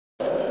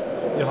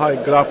Hi,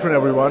 good afternoon,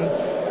 everyone.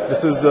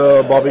 This is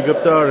Bobby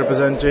Gupta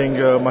representing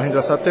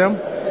Mahindra Satyam.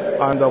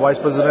 I'm the Vice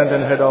President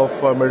and Head of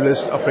Middle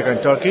East, Africa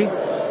and Turkey.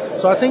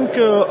 So I think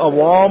a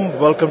warm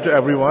welcome to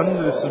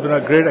everyone. This has been a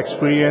great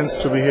experience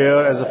to be here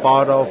as a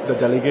part of the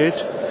delegate.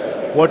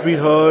 What we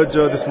heard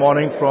this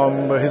morning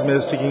from His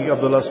Majesty King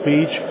Abdullah's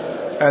speech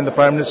and the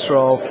Prime Minister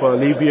of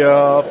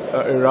Libya,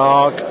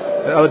 Iraq,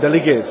 and other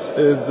delegates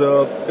is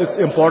it's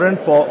important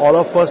for all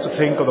of us to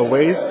think of the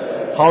ways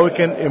how we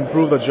can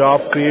improve the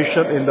job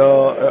creation in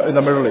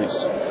the Middle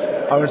East.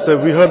 I would say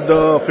we heard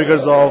the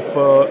figures of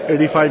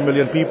 85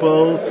 million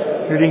people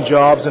needing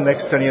jobs in the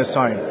next 10 years'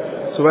 time.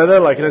 So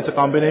whether it's a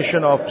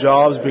combination of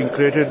jobs being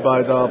created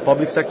by the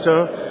public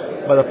sector,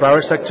 by the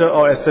private sector,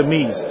 or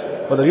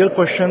SMEs. But the real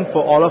question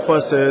for all of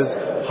us is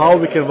how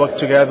we can work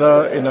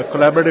together in a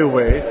collaborative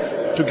way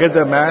to get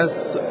the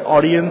mass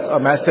audience a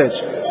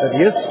message that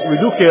yes, we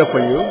do care for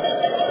you.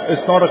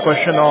 It's not a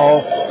question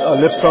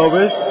of lip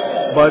service.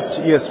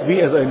 But yes, we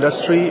as an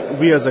industry,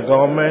 we as a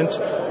government,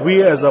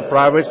 we as a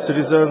private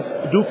citizens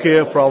do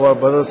care for our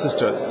brothers and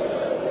sisters.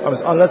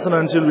 Unless and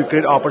until we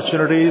create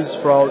opportunities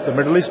for the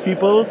Middle East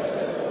people,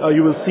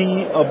 you will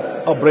see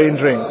a brain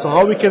drain. So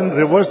how we can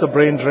reverse the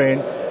brain drain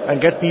and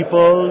get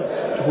people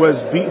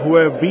who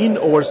have been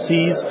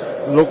overseas,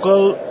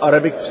 local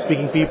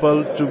Arabic-speaking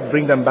people, to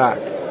bring them back.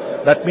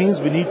 That means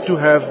we need to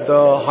have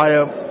the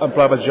higher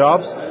employable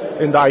jobs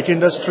in the IT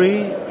industry,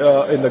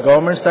 in the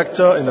government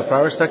sector, in the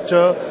private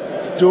sector,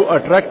 to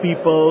attract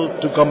people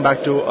to come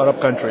back to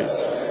Arab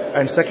countries.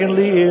 And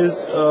secondly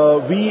is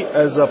we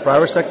as a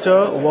private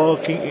sector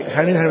working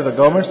hand in hand with the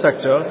government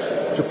sector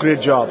to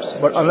create jobs.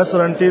 But unless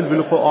and until we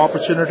look for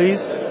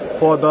opportunities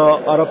for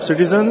the Arab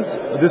citizens,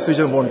 this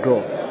region won't grow.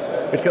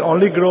 It can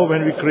only grow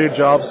when we create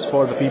jobs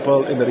for the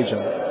people in the region.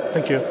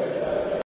 Thank you.